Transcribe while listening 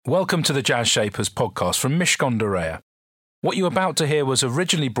Welcome to the Jazz Shapers podcast from Mishcon de Reya. What you're about to hear was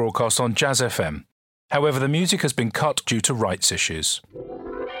originally broadcast on Jazz FM. However, the music has been cut due to rights issues.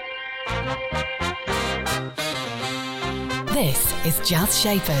 This is Jazz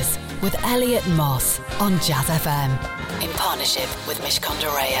Shapers with Elliot Moss on Jazz FM. In partnership with Mishcon de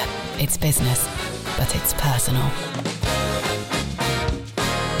Reya. It's business, but it's personal.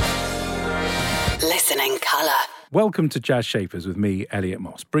 Listen in colour. Welcome to Jazz Shapers with me, Elliot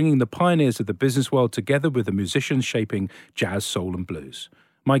Moss, bringing the pioneers of the business world together with the musicians shaping jazz, soul and blues.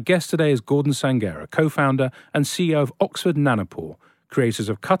 My guest today is Gordon Sanghera, co-founder and CEO of Oxford Nanopore, creators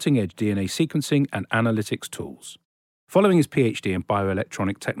of cutting-edge DNA sequencing and analytics tools. Following his PhD in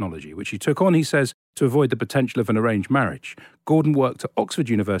bioelectronic technology, which he took on, he says, to avoid the potential of an arranged marriage, Gordon worked at Oxford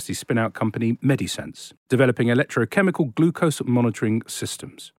University's spin-out company Medisense, developing electrochemical glucose monitoring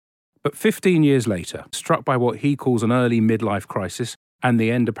systems. But 15 years later, struck by what he calls an early midlife crisis and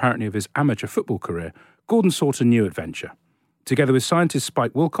the end apparently of his amateur football career, Gordon sought a new adventure. Together with scientist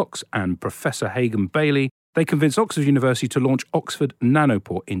Spike Wilcox and Professor Hagan Bailey, they convinced Oxford University to launch Oxford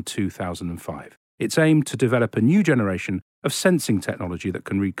Nanopore in 2005. Its aim to develop a new generation of sensing technology that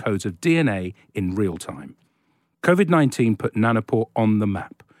can read codes of DNA in real time. COVID-19 put Nanopore on the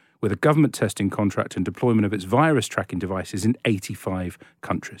map, with a government testing contract and deployment of its virus tracking devices in 85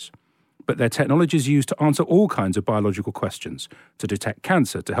 countries. But their technology is used to answer all kinds of biological questions, to detect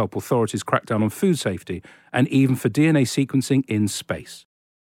cancer, to help authorities crack down on food safety, and even for DNA sequencing in space.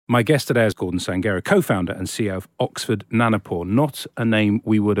 My guest today is Gordon Sanghera, co-founder and CEO of Oxford Nanopore, not a name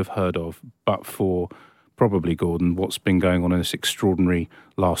we would have heard of, but for probably, Gordon, what's been going on in this extraordinary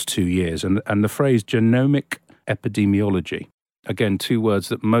last 2 years. And the phrase genomic epidemiology, again, two words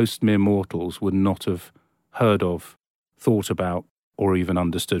that most mere mortals would not have heard of, thought about, or even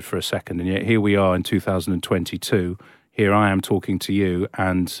understood for a second. And yet here we are in 2022. Here I am talking to you,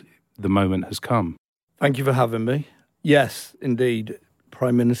 and the moment has come. Thank you for having me. Yes, indeed.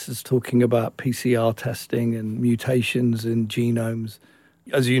 Prime Minister's talking about PCR testing and mutations in genomes.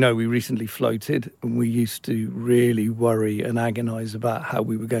 As you know, we recently floated, and we used to really worry and agonize about how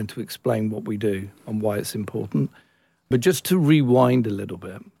we were going to explain what we do and why it's important. But just to rewind a little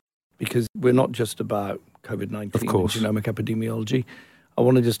bit, because we're not just about COVID-19 and genomic epidemiology, I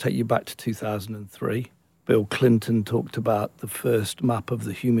want to just take you back to 2003. Bill Clinton talked about the first map of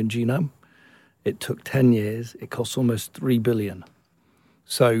the human genome. It took 10 years. It cost almost $3 billion.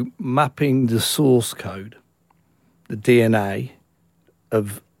 So mapping the source code, the DNA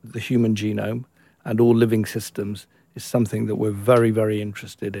of the human genome and all living systems is something that we're very, very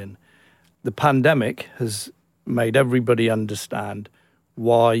interested in. The pandemic has made everybody understand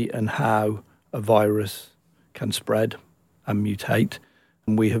why and how a virus can spread and mutate.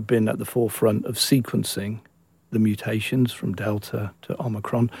 And we have been at the forefront of sequencing the mutations from Delta to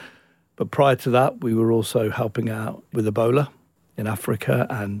Omicron. But prior to that, we were also helping out with Ebola in Africa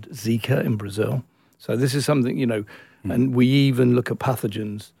and Zika in Brazil. So this is something, and we even look at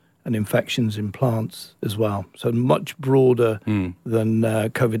pathogens and infections in plants as well. So much broader than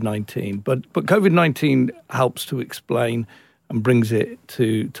COVID-19. But COVID-19 helps to explain and brings it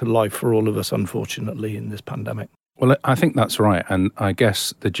to life for all of us, unfortunately, in this pandemic. Well, I think that's right. And I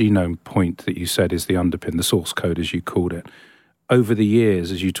guess the genome point that you said is the underpin, the source code, as you called it. Over the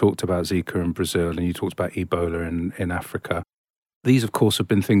years, as you talked about Zika in Brazil and you talked about Ebola in Africa, these, of course, have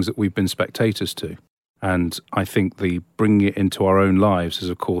been things that we've been spectators to. And I think the bringing it into our own lives has,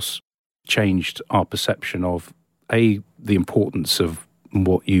 of course, changed our perception of, A, the importance of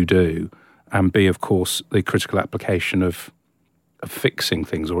what you do, and B, of course, the critical application of fixing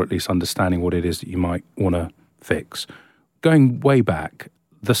things, or at least understanding what it is that you might want to fix. Going way back,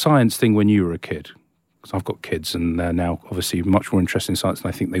 the science thing when you were a kid, because I've got kids and they're now obviously much more interested in science than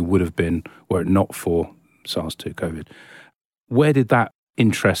I think they would have been were it not for SARS-2 COVID. Where did that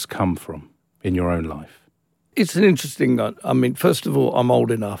interest come from in your own life? It's an interesting one. I mean, first of all, I'm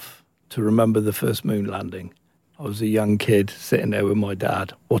old enough to remember the first moon landing. I was a young kid sitting there with my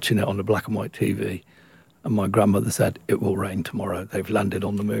dad, watching it on a black and white TV. And my grandmother said, "It will rain tomorrow. They've landed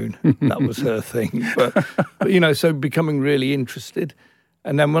on the moon." That was her thing. But so becoming really interested.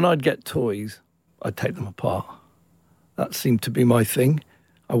 And then when I'd get toys, I'd take them apart. That seemed to be my thing.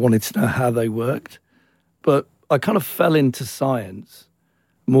 I wanted to know how they worked. But I kind of fell into science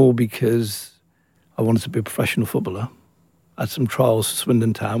more because I wanted to be a professional footballer. I had some trials at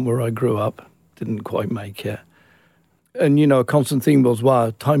Swindon Town where I grew up. Didn't quite make it. And, a constant theme was,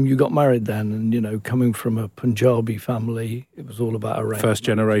 wow, time you got married then. And, coming from a Punjabi family, it was all about arrangement. First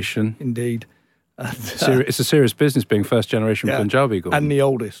generation. Indeed. It's a serious business being first generation Punjabi, Gordon. And the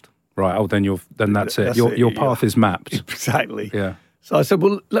oldest. Right. Oh, then that's it. Your path is mapped. Exactly. Yeah. So I said,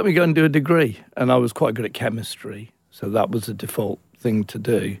 well, let me go and do a degree. And I was quite good at chemistry, so that was the default thing to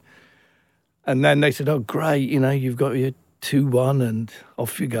do. And then they said, oh, great, you've got your 2-1 and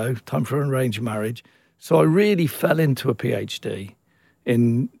off you go, time for an arranged marriage. So I really fell into a PhD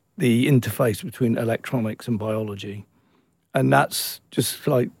in the interface between electronics and biology. And that's just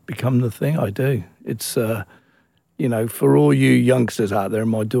become the thing I do. It's, for all you youngsters out there,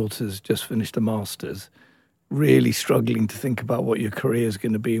 and my daughter's just finished a master's, really struggling to think about what your career is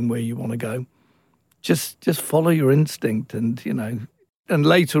going to be and where you want to go. Just follow your instinct and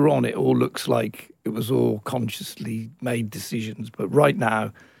later on it all looks like it was all consciously made decisions. But right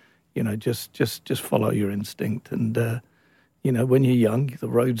now, just follow your instinct. And, when you're young, the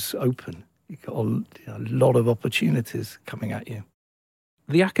road's open. You've got a lot of opportunities coming at you.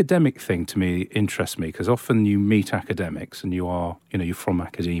 The academic thing to me interests me because often you meet academics and you're from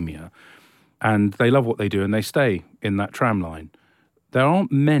academia and they love what they do and they stay in that tram line. There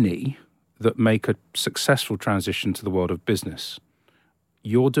aren't many that make a successful transition to the world of business.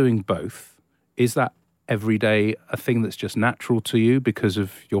 You're doing both. Is that every day a thing that's just natural to you because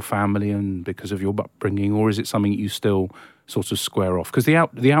of your family and because of your upbringing, or is it something you still sort of square off? Because the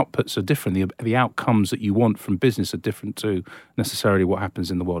outputs are different. The outcomes that you want from business are different to necessarily what happens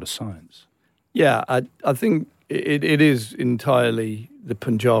in the world of science. Yeah, I think it is entirely the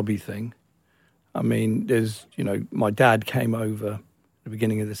Punjabi thing. I mean, my dad came over at the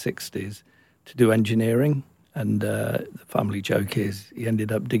beginning of the 60s to do engineering. And the family joke is he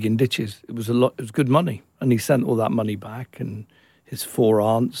ended up digging ditches. It was good money. And he sent all that money back. And his 4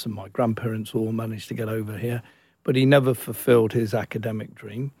 aunts and my grandparents all managed to get over here. But he never fulfilled his academic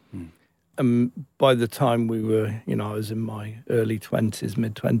dream. And by the time we were, I was in my early 20s,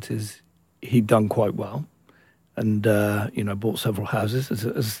 mid-20s, he'd done quite well. And, bought several houses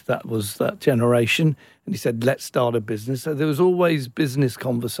as that was that generation. And he said, let's start a business. So there was always business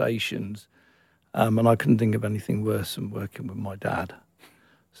conversations. And I couldn't think of anything worse than working with my dad.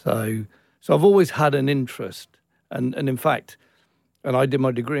 So I've always had an interest. And in fact, and I did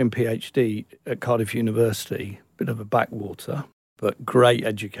my degree and PhD at Cardiff University, bit of a backwater, but great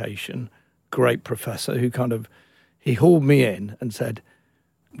education, great professor who he hauled me in and said,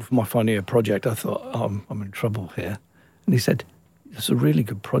 for my final year project, I thought, I'm in trouble here. And he said, it's a really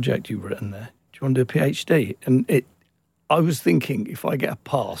good project you've written there. Do you want to do a PhD? And I was thinking, if I get a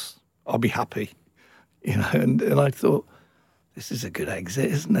pass, I'll be happy. And I thought, this is a good exit,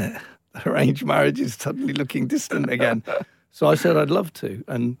 isn't it? Arranged marriage is suddenly looking distant again. So I said I'd love to.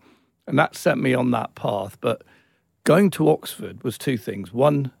 And that set me on that path. But going to Oxford was 2 things.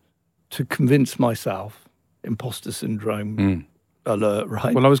 One, to convince myself, imposter syndrome alert,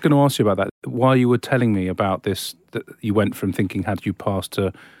 right? Well, I was going to ask you about that. While you were telling me about this, that you went from thinking, had you passed,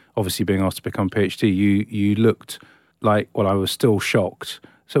 to obviously being asked to become a PhD, you looked like, well, I was still shocked.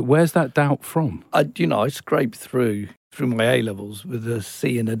 So where's that doubt from? I scraped through my A-levels with a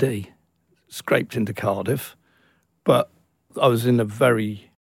C and a D, scraped into Cardiff. But I was in a very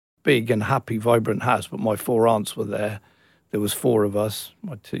big and happy, vibrant house, but my 4 aunts were there. There was 4 of us,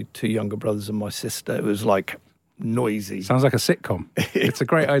 my two younger brothers and my sister. It was noisy. Sounds like a sitcom. It's a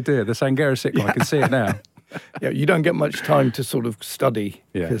great idea. The Sanghera sitcom, yeah. I can see it now. Yeah, you don't get much time to sort of study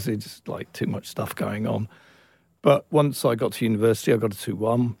because it's too much stuff going on. But once I got to university, I got a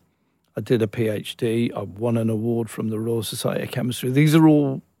 2-1. I did a PhD. I won an award from the Royal Society of Chemistry. These are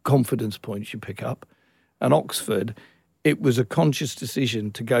all confidence points you pick up. And Oxford, it was a conscious decision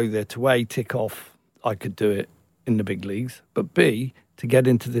to go there to A, tick off I could do it in the big leagues, but B, to get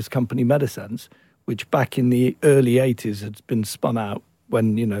into this company Medisense, which back in the early 80s had been spun out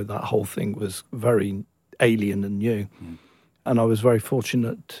when, that whole thing was very alien and new. And I was very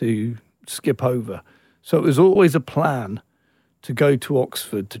fortunate to skip over. So it was always a plan to go to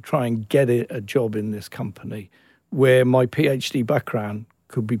Oxford to try and get a job in this company where my PhD background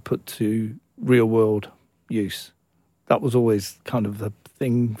could be put to real-world use. That was always kind of the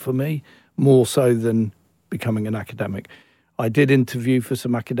thing for me, more so than becoming an academic. I did interview for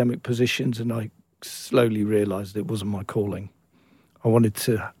some academic positions and I slowly realised it wasn't my calling. I wanted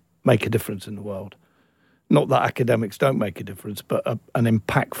to make a difference in the world. Not that academics don't make a difference, but an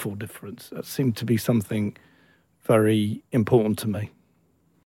impactful difference. That seemed to be something very important to me.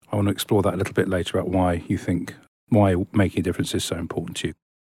 I want to explore that a little bit later about why making a difference is so important to you.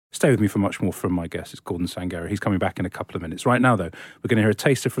 Stay with me for much more from my guest. It's Gordon Sanghera. He's coming back in a couple of minutes. Right now, though, we're going to hear a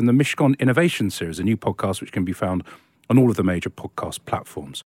taster from the Mishcon Innovation Series, a new podcast which can be found on all of the major podcast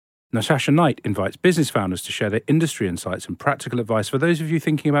platforms. Natasha Knight invites business founders to share their industry insights and practical advice for those of you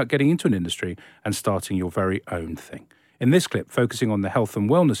thinking about getting into an industry and starting your very own thing. In this clip, focusing on the health and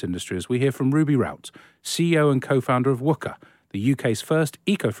wellness industry, as we hear from Ruby Rout, CEO and co-founder of Wooka, the UK's first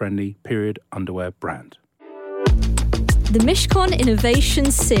eco-friendly period underwear brand. The Mishcon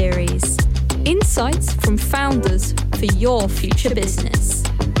Innovation Series. Insights from founders for your future business.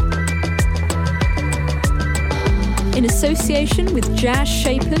 In association with Jazz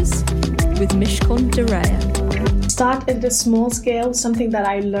Shapers with Mishcon de Reya. Start at a small scale. Something that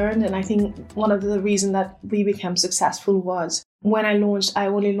I learned, and I think one of the reasons that we became successful was when I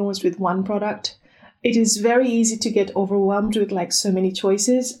only launched with one product. It is very easy to get overwhelmed with like so many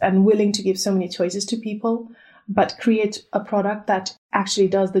choices and willing to give so many choices to people, but create a product that actually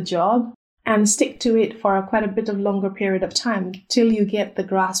does the job and stick to it for quite a bit of longer period of time till you get the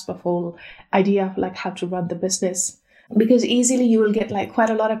grasp of whole idea of like how to run the business. Because easily you will get like quite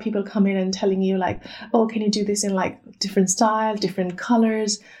a lot of people come in and telling you like, oh, can you do this in like different style, different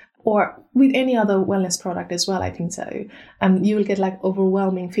colors, or with any other wellness product as well, I think so. You will get like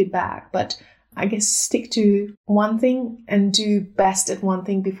overwhelming feedback, but I guess stick to one thing and do best at one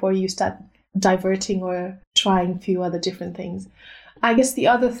thing before you start diverting or trying a few other different things. I guess the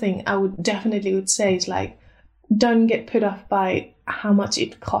other thing I would definitely say is like, don't get put off by how much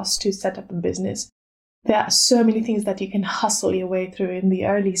it costs to set up a business. There are so many things that you can hustle your way through in the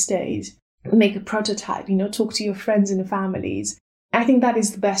early stage. Make a prototype, talk to your friends and families. I think that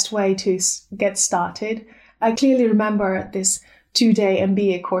is the best way to get started. I clearly remember this 2-day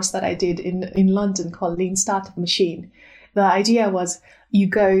MBA course that I did in London called Lean Startup Machine. The idea was you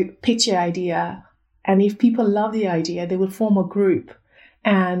go pitch your idea, and if people love the idea, they will form a group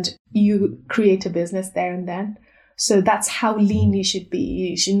and you create a business there and then. So that's how lean you should be.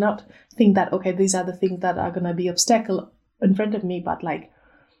 You should not think that, okay, these are the things that are going to be obstacle in front of me, but like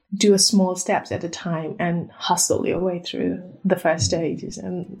do a small steps at a time and hustle your way through the first stages.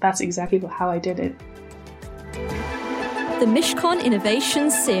 And that's exactly how I did it. The Mishcon Innovation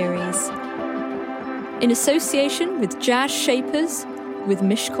Series. In association with Jazz Shapers with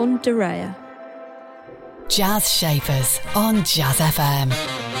Mishcon de Reya. Jazz Shapers on Jazz FM.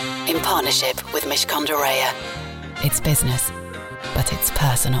 In partnership with Mishcon de Reya. It's business, but it's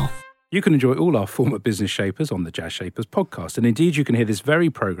personal. You can enjoy all our former business shapers on the Jazz Shapers podcast. And indeed, you can hear this very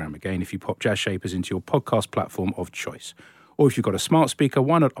programme again if you pop Jazz Shapers into your podcast platform of choice. Or if you've got a smart speaker,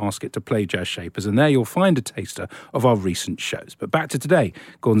 why not ask it to play Jazz Shapers? And there you'll find a taster of our recent shows. But back to today,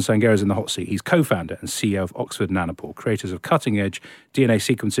 Gordon Sanghera's in the hot seat. He's co-founder and CEO of Oxford Nanopore, creators of cutting-edge DNA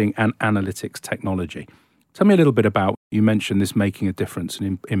sequencing and analytics technology. Tell me a little bit about, you mentioned this making a difference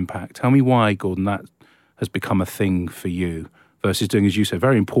and impact. Tell me why, Gordon, that has become a thing for you versus doing, as you said,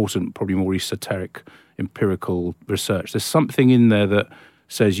 very important, probably more esoteric, empirical research. There's something in there that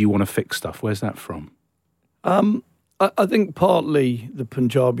says you want to fix stuff. Where's that from? I think partly the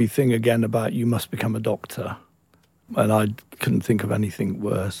Punjabi thing again about you must become a doctor. And I couldn't think of anything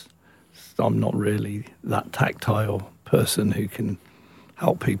worse. I'm not really that tactile person who can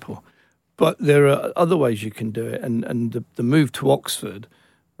help people. But there are other ways you can do it. And the move to Oxford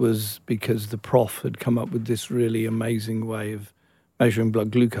was because the prof had come up with this really amazing way of measuring blood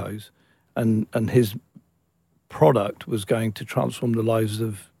glucose. And his product was going to transform the lives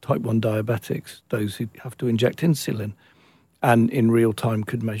of type 1 diabetics, those who have to inject insulin, and in real time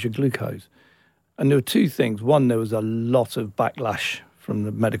could measure glucose. And there were two things. One, there was a lot of backlash from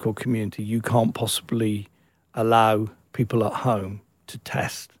the medical community. You can't possibly allow people at home to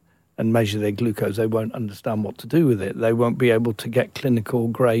test and measure their glucose. They won't understand what to do with it. They won't be able to get clinical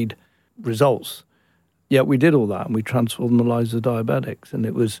grade results. Yet we did all that and we transformed the lives of diabetics. And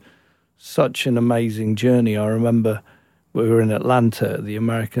it was such an amazing journey. I remember we were in Atlanta at the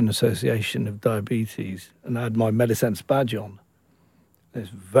American Association of Diabetes, and I had my MediSense badge on. This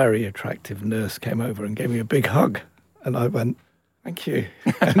very attractive nurse came over and gave me a big hug. And I went, thank you.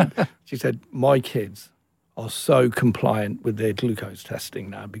 And she said, my kids are so compliant with their glucose testing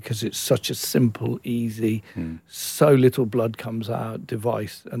now because it's such a simple, easy, so little blood comes out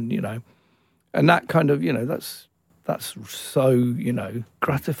device. And, and that kind of, that's so,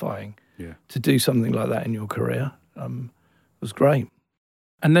 gratifying to do something like that in your career. Was great.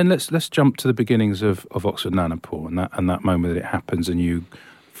 And then let's jump to the beginnings of Oxford Nanopore and that moment that it happens and you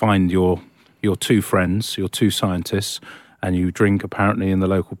find your two friends, your two scientists, and you drink apparently in the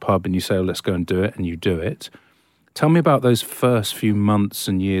local pub and you say, oh, let's go and do it, and you do it. Tell me about those first few months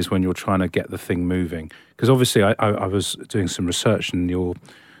and years when you're trying to get the thing moving. Because obviously I was doing some research in your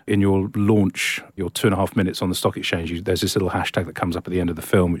launch, your 2.5 minutes on the stock exchange, there's this little hashtag that comes up at the end of the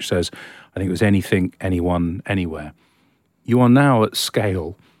film which says, I think it was anything, anyone, anywhere. You are now at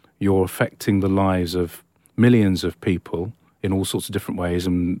scale. You're affecting the lives of millions of people in all sorts of different ways,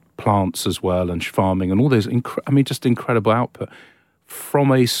 and plants as well, and farming, and all those, just incredible output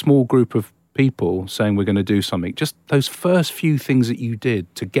from a small group of people saying we're going to do something. Just those first few things that you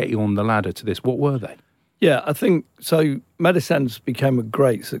did to get you on the ladder to this, what were they? Yeah, I think so. Medisense became a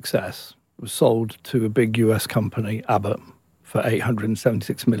great success. It was sold to a big US company, Abbott, for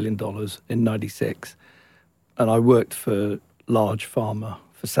 $876 million in 96. And I worked for large pharma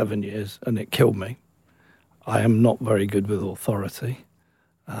for 7 years, and it killed me. I am not very good with authority.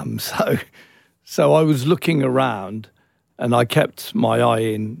 So I was looking around, and I kept my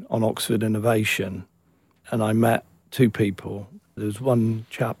eye on Oxford Innovation, and I met two people. There was one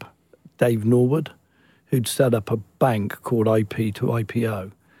chap, Dave Norwood, who'd set up a bank called IP to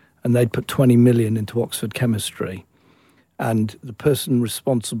IPO, and they'd put 20 million into Oxford Chemistry. And the person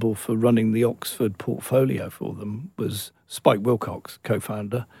responsible for running the Oxford portfolio for them was Spike Wilcox,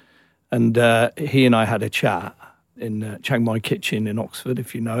 co-founder. And he and I had a chat in Chiang Mai Kitchen in Oxford,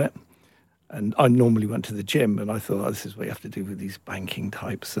 if you know it. And I normally went to the gym, and I thought, this is what you have to do with these banking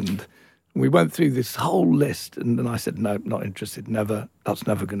types. And we went through this whole list, and then I said, no, not interested, never, that's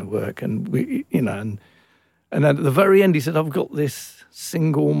never going to work. And we, and then at the very end, he said, I've got this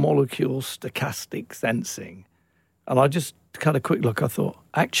single molecule stochastic sensing. And I just had a quick look. I thought,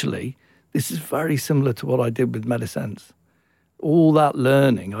 actually, this is very similar to what I did with Medisense. All that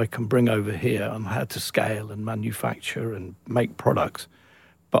learning I can bring over here on how to scale and manufacture and make products,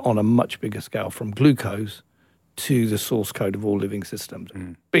 but on a much bigger scale, from glucose to the source code of all living systems.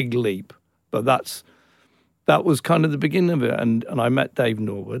 Big leap. But that was kind of the beginning of it. And I met Dave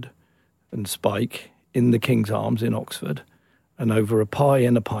Norwood and Spike in the King's Arms in Oxford. And over a pie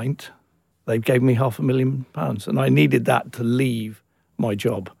and a pint, they gave me £500,000. And I needed that to leave my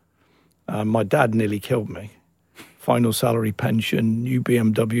job. My dad nearly killed me. Final salary pension, new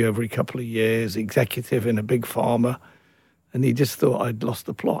BMW every couple of years, executive in a big pharma. And he just thought I'd lost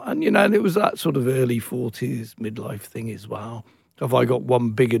the plot. And, and it was that sort of early 40s, midlife thing as well. Have I got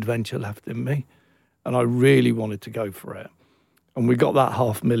one big adventure left in me? And I really wanted to go for it. And we got that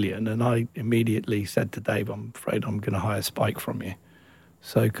 $500,000, and I immediately said to Dave, I'm afraid I'm going to hire Spike from you.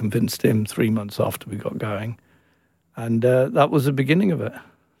 So convinced him 3 months after we got going. And that was the beginning of it.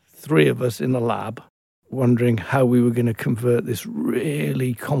 3 of us in the lab, wondering how we were going to convert this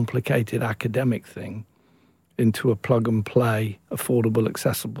really complicated academic thing into a plug-and-play, affordable,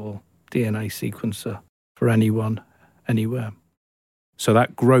 accessible DNA sequencer for anyone, anywhere. So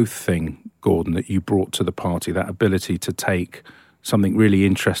that growth thing, Gordon, that you brought to the party, that ability to take something really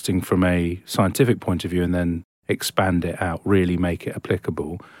interesting from a scientific point of view and then expand it out, really make it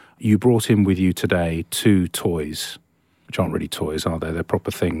applicable. You brought in with you today 2 toys, which aren't really toys, are they? They're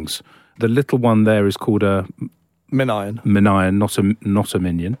proper things. The little one there is called a MinION. MinION, not a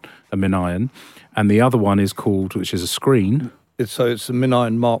minion, a MinION. And the other one is called, which is a screen. It's the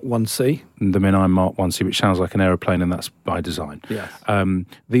MinION Mark 1C. The MinION Mark 1C, which sounds like an aeroplane, and that's by design. Yes.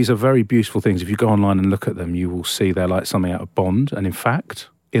 These are very beautiful things. If you go online and look at them, you will see they're like something out of Bond. And in fact,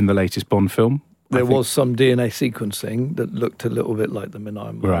 in the latest Bond film, there was some DNA sequencing that looked a little bit like the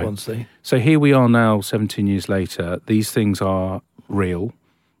MinION Mark 1C. So here we are now, 17 years later. These things are real.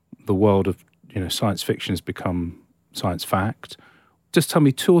 The world of science fiction has become science fact. Just tell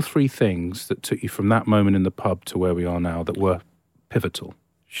me 2 or 3 things that took you from that moment in the pub to where we are now that were pivotal.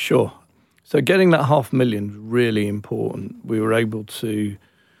 Sure. So getting that $500,000 was really important. We were able to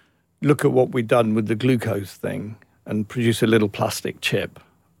look at what we'd done with the glucose thing and produce a little plastic chip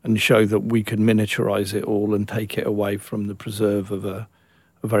and show that we could miniaturize it all and take it away from the preserve of a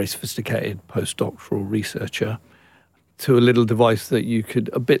very sophisticated postdoctoral researcher to a little device that you could,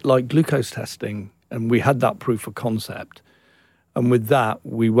 a bit like glucose testing. And we had that proof of concept. And with that,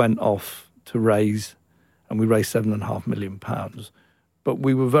 we went off to raise, and we raised £7.5 million. But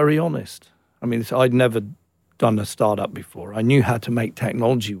we were very honest. I mean, I'd never done a startup before. I knew how to make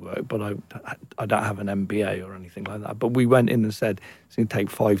technology work, but I don't have an MBA or anything like that. But we went in and said, it's going to take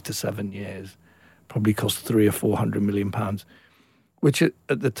 5 to 7 years, probably cost 300 or 400 million pounds, which at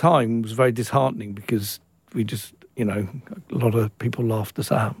the time was very disheartening because we just, a lot of people laughed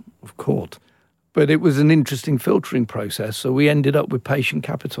us out of court. But it was an interesting filtering process. So we ended up with patient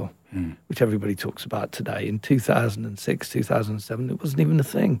capital, which everybody talks about today. In 2006, 2007, it wasn't even a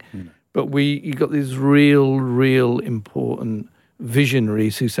thing. But you got these real important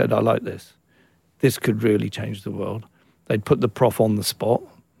visionaries who said, I like this. This could really change the world. They'd put the prof on the spot.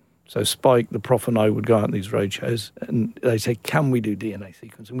 So Spike, the prof, and I would go out on these roadshows and they'd say, can we do DNA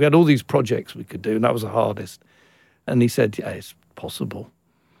sequencing? We had all these projects we could do, and that was the hardest. And he said, yeah, it's possible.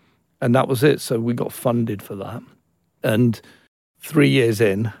 And that was it. So we got funded for that. And 3 years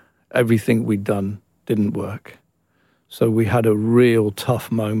in, everything we'd done didn't work. So we had a real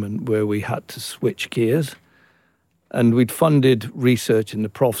tough moment where we had to switch gears. And we'd funded research in the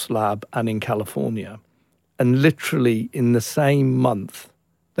Prof's lab and in California. And literally in the same month,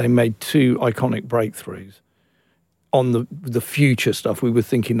 they made 2 iconic breakthroughs on the future stuff. We were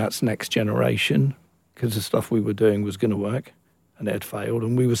thinking that's next generation because the stuff we were doing was going to work and it had failed.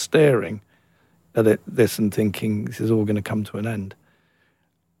 And we were staring at this and thinking this is all going to come to an end.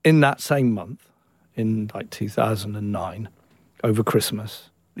 In that same month, in like 2009, over Christmas,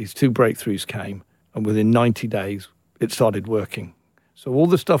 these 2 breakthroughs came, and within 90 days, it started working. So all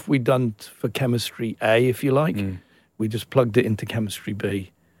the stuff we'd done for chemistry A, if you like, we just plugged it into chemistry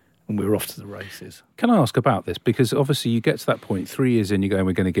B, and we were off to the races. Can I ask about this? Because obviously you get to that point, 3 years in, you go,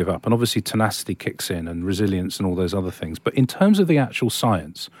 we're going to give up. And obviously tenacity kicks in and resilience and all those other things. But in terms of the actual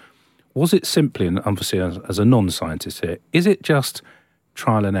science, was it simply, and obviously as a non-scientist here, is it just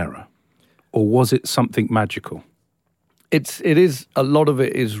trial and error? Or was it something magical? It is, a lot of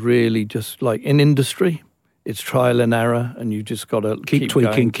it is really just like in industry, it's trial and error, and you just got to keep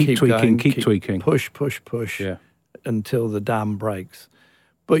tweaking, going, keep tweaking, keep tweaking. Push until the dam breaks.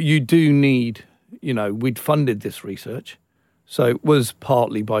 But you do need, we'd funded this research, so it was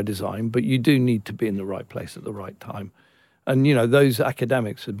partly by design, but you do need to be in the right place at the right time. And, those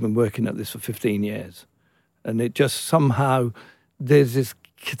academics had been working at this for 15 years. And it just somehow, there's this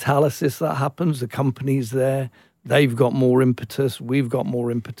catalysis that happens. The company's there. They've got more impetus. We've got more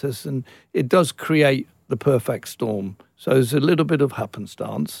impetus. And it does create the perfect storm. So there's a little bit of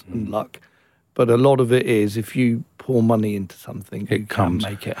happenstance and luck. But a lot of it is if you pour money into something, you can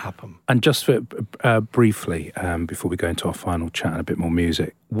make it happen. And just for, briefly, before we go into our final chat and a bit more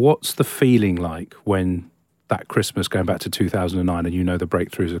music, what's the feeling like when that Christmas, going back to 2009, and the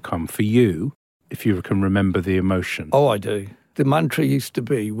breakthroughs have come for you, if you can remember the emotion? Oh, I do. The mantra used to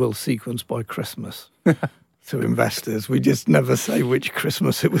be, we'll sequence by Christmas to investors. We just never say which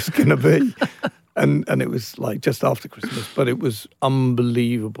Christmas it was going to be. And it was like just after Christmas, but it was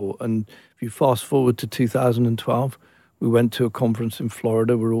unbelievable. And if you fast forward to 2012, we went to a conference in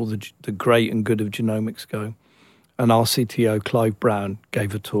Florida where all the great and good of genomics go. And our CTO, Clive Brown,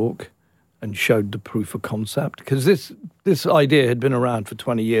 gave a talk and showed the proof of concept. Because this idea had been around for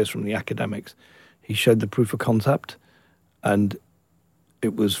 20 years from the academics. He showed the proof of concept, and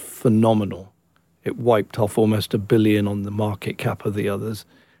it was phenomenal. It wiped off almost $1 billion on the market cap of the others.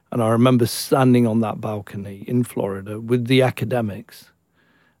 And I remember standing on that balcony in Florida with the academics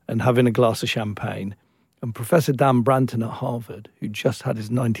and having a glass of champagne. And Professor Dan Branton at Harvard, who just had his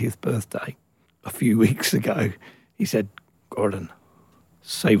 90th birthday a few weeks ago, he said, Gordon,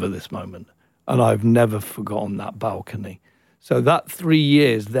 savor this moment. And I've never forgotten that balcony. So that 3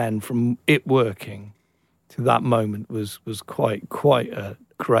 years then from it working to that moment was quite a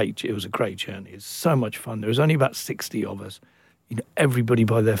great, it was a great journey. It's so much fun. There was only about 60 of us. Everybody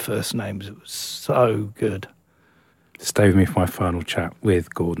by their first names. It was so good. Stay with me for my final chat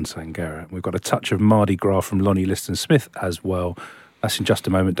with Gordon Sanghera. We've got a touch of Mardi Gras from Lonnie Liston-Smith as well. That's in just a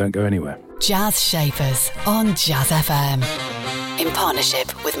moment. Don't go anywhere. Jazz Shapers on Jazz FM. In partnership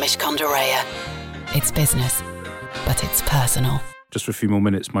with Mishcon de Reya. It's business, but it's personal. Just for a few more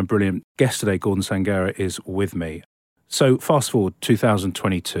minutes, my brilliant guest today, Gordon Sanghera, is with me. So fast forward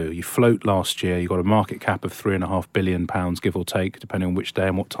 2022, you float last year, you got a market cap of £3.5 billion, give or take, depending on which day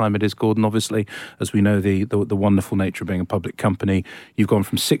and what time it is, Gordon, obviously. As we know, the wonderful nature of being a public company, you've gone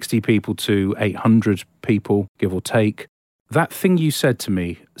from 60 people to 800 people, give or take. That thing you said to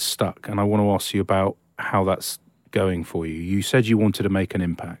me stuck, and I want to ask you about how that's going for you. You said you wanted to make an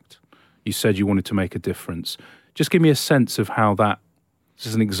impact. You said you wanted to make a difference. Just give me a sense of how that, this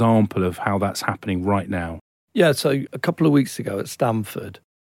is an example of how that's happening right now. Yeah, so a couple of weeks ago at Stanford,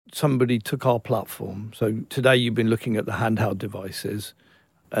 somebody took our platform. So today you've been looking at the handheld devices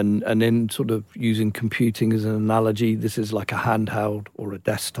and in sort of using computing as an analogy, this is like a handheld or a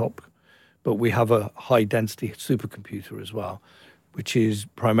desktop, but we have a high-density supercomputer as well, which is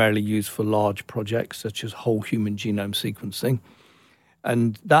primarily used for large projects such as whole human genome sequencing.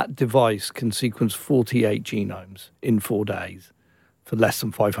 And that device can sequence 48 genomes in 4 days. For less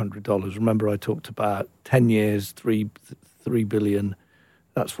than $500. Remember, I talked about 10 years, 3 billion.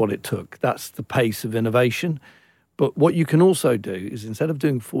 That's what it took. That's the pace of innovation. But what you can also do is instead of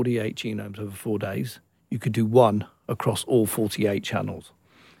doing 48 genomes over 4 days, you could do one across all 48 channels.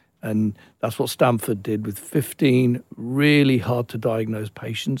 And that's what Stanford did with 15 really hard to diagnose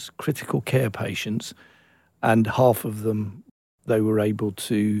patients, critical care patients. And half of them, they were able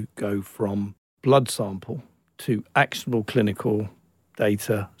to go from blood sample to actionable clinical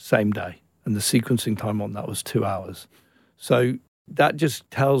data same day, and the sequencing time on that was 2 hours. So that just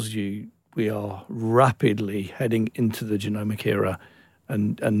tells you we are rapidly heading into the genomic era,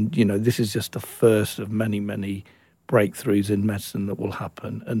 and this is just the first of many breakthroughs in medicine that will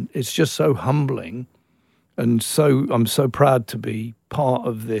happen. And it's just so humbling. And so I'm so proud to be part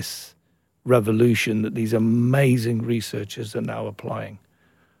of this revolution that these amazing researchers are now applying.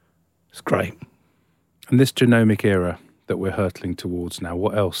 It's great. And this genomic era that we're hurtling towards now,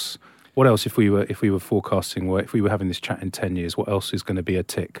 what else? What else, if we were forecasting, or if we were having this chat in 10 years, what else is going to be a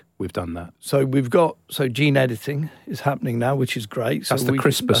tick? We've done that. So gene editing is happening now, which is great. That's the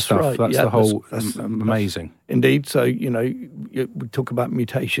CRISPR stuff. Right. That's the whole amazing. Indeed. So, we talk about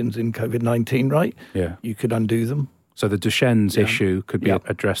mutations in COVID-19, right? Yeah. You could undo them. So the Duchenne's issue could be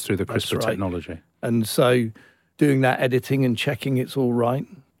addressed through the CRISPR technology. And so doing that editing and checking it's all right.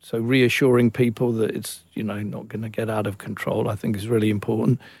 So reassuring people that it's, not going to get out of control, I think is really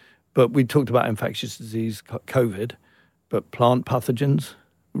important. But we talked about infectious disease, COVID, but plant pathogens,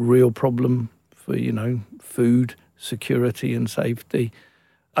 real problem for, food security and safety.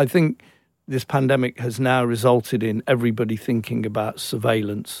 I think this pandemic has now resulted in everybody thinking about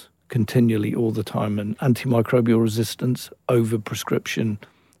surveillance continually all the time, and antimicrobial resistance, overprescription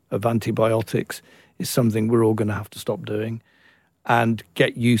of antibiotics is something we're all going to have to stop doing and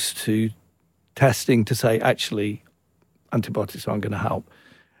get used to testing to say, actually, antibiotics aren't going to help.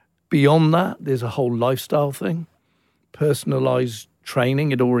 Beyond that, there's a whole lifestyle thing, personalised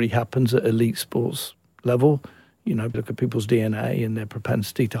training. It already happens at elite sports level. Look at people's DNA and their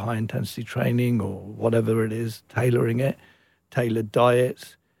propensity to high-intensity training or whatever it is, tailoring it, tailored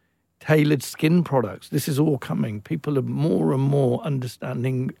diets, tailored skin products. This is all coming. People are more and more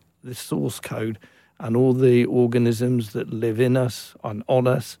understanding the source code and all the organisms that live in us and on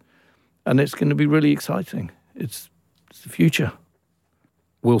us. And it's going to be really exciting. It's the future.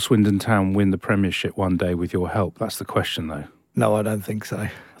 Will Swindon Town win the Premiership one day with your help? That's the question, though. No, I don't think so.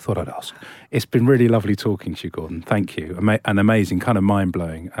 I thought I'd ask. It's been really lovely talking to you, Gordon. Thank you. And amazing, kind of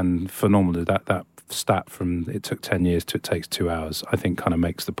mind-blowing and phenomenal. That stat from it took 10 years to it takes 2 hours, I think kind of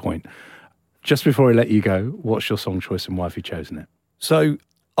makes the point. Just before I let you go, what's your song choice and why have you chosen it? So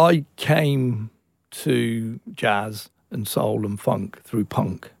I came to jazz and soul and funk through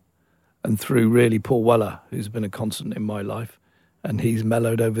punk and through really Paul Weller, who's been a constant in my life. And he's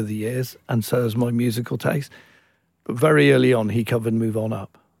mellowed over the years, and so has my musical taste. But very early on, he covered Move On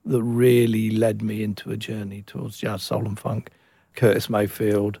Up, that really led me into a journey towards jazz, soul and funk. Curtis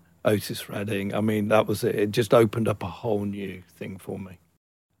Mayfield, Otis Redding, that was it. It just opened up a whole new thing for me.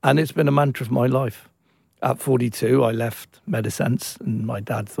 And it's been a mantra of my life. At 42, I left Medisense, and my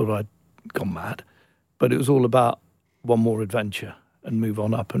dad thought I'd gone mad. But it was all about one more adventure and move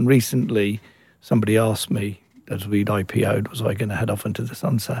on up. And recently, somebody asked me, as we'd IPO'd, was I going to head off into the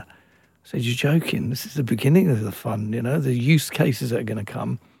sunset? I said, you're joking. This is the beginning of the fun, the use cases that are going to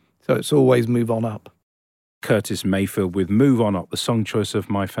come. So it's always move on up. Curtis Mayfield with Move On Up, the song choice of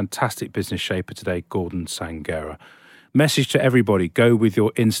my fantastic business shaper today, Gordon Sanghera. Message to everybody, go with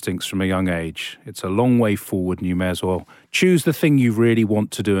your instincts from a young age. It's a long way forward and you may as well choose the thing you really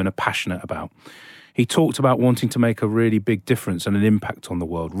want to do and are passionate about. He talked about wanting to make a really big difference and an impact on the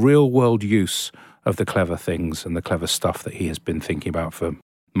world, real world use of the clever things and the clever stuff that he has been thinking about for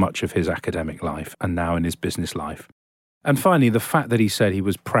much of his academic life and now in his business life. And finally, the fact that he said he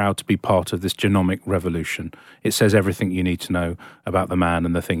was proud to be part of this genomic revolution. It says everything you need to know about the man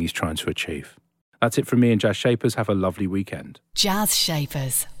and the thing he's trying to achieve. That's it from me and Jazz Shapers. Have a lovely weekend. Jazz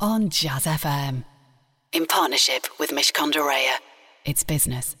Shapers on Jazz FM. In partnership with Mishcon de Reya. It's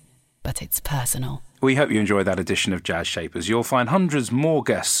business, but it's personal. We hope you enjoyed that edition of Jazz Shapers. You'll find hundreds more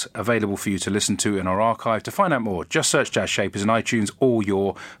guests available for you to listen to in our archive. To find out more, just search Jazz Shapers in iTunes or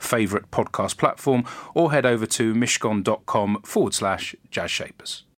your favourite podcast platform, or head over to mishcon.com/Jazz Shapers.